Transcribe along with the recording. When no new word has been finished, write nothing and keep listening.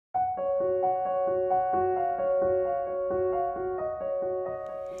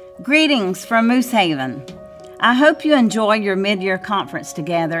Greetings from Moosehaven. I hope you enjoy your mid-year conference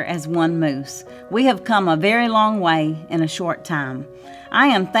together as one Moose. We have come a very long way in a short time. I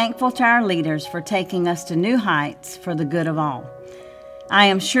am thankful to our leaders for taking us to new heights for the good of all. I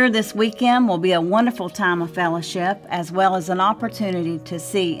am sure this weekend will be a wonderful time of fellowship, as well as an opportunity to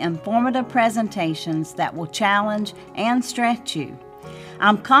see informative presentations that will challenge and stretch you.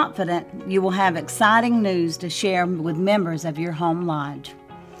 I'm confident you will have exciting news to share with members of your home lodge.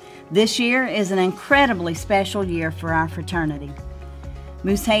 This year is an incredibly special year for our fraternity.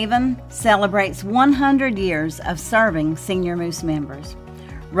 Moosehaven celebrates 100 years of serving senior Moose members.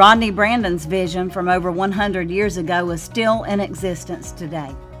 Rodney Brandon's vision from over 100 years ago is still in existence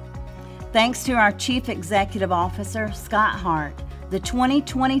today. Thanks to our Chief Executive Officer, Scott Hart, the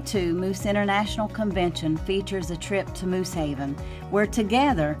 2022 Moose International Convention features a trip to Moosehaven, where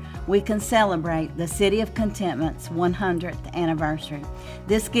together we can celebrate the City of Contentment's 100th anniversary.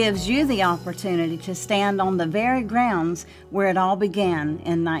 This gives you the opportunity to stand on the very grounds where it all began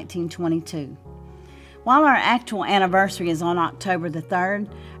in 1922. While our actual anniversary is on October the 3rd,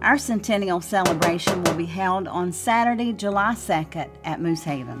 our centennial celebration will be held on Saturday, July 2nd at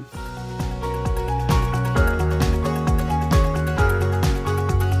Moosehaven.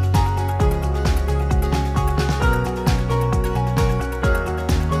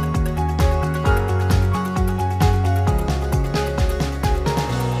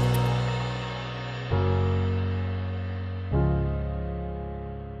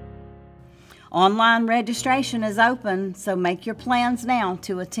 Online registration is open, so make your plans now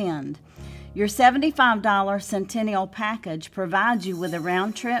to attend. Your $75 Centennial Package provides you with a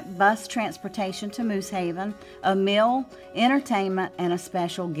round-trip bus transportation to Moosehaven, a meal, entertainment, and a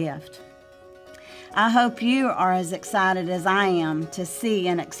special gift. I hope you are as excited as I am to see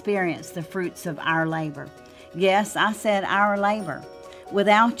and experience the fruits of our labor. Yes, I said our labor.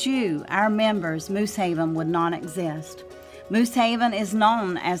 Without you, our members, Moosehaven would not exist. Moosehaven is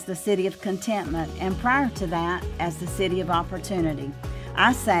known as the City of Contentment, and prior to that, as the City of Opportunity.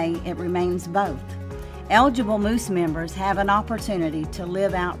 I say it remains both. Eligible Moose members have an opportunity to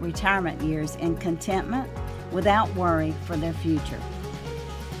live out retirement years in contentment without worry for their future.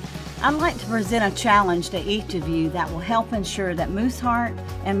 I'd like to present a challenge to each of you that will help ensure that Mooseheart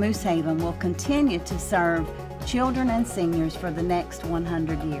and Moosehaven will continue to serve children and seniors for the next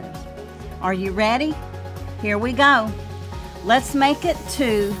 100 years. Are you ready? Here we go. Let's make it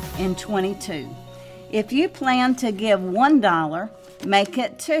 2 in 22. If you plan to give $1, make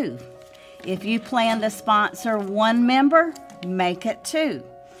it 2. If you plan to sponsor one member, make it 2.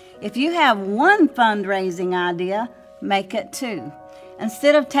 If you have one fundraising idea, make it 2.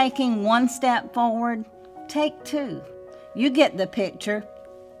 Instead of taking one step forward, take 2. You get the picture.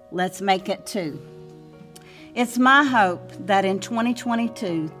 Let's make it 2. It's my hope that in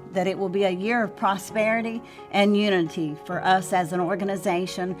 2022 that it will be a year of prosperity and unity for us as an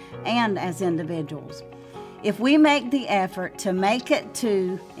organization and as individuals. If we make the effort to make it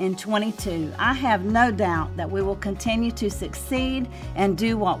 2 in 22, I have no doubt that we will continue to succeed and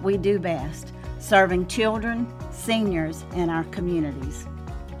do what we do best, serving children, seniors, and our communities.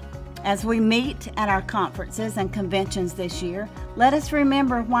 As we meet at our conferences and conventions this year, let us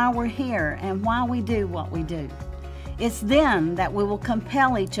remember why we're here and why we do what we do. It's then that we will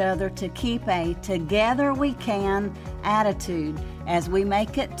compel each other to keep a together we can attitude as we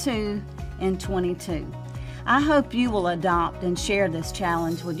make it 2 in 22. I hope you will adopt and share this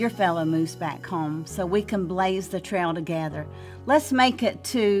challenge with your fellow Moose back home so we can blaze the trail together. Let's make it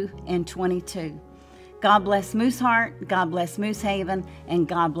 2 in 22. God bless Mooseheart, God bless Moosehaven, and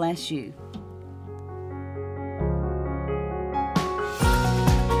God bless you.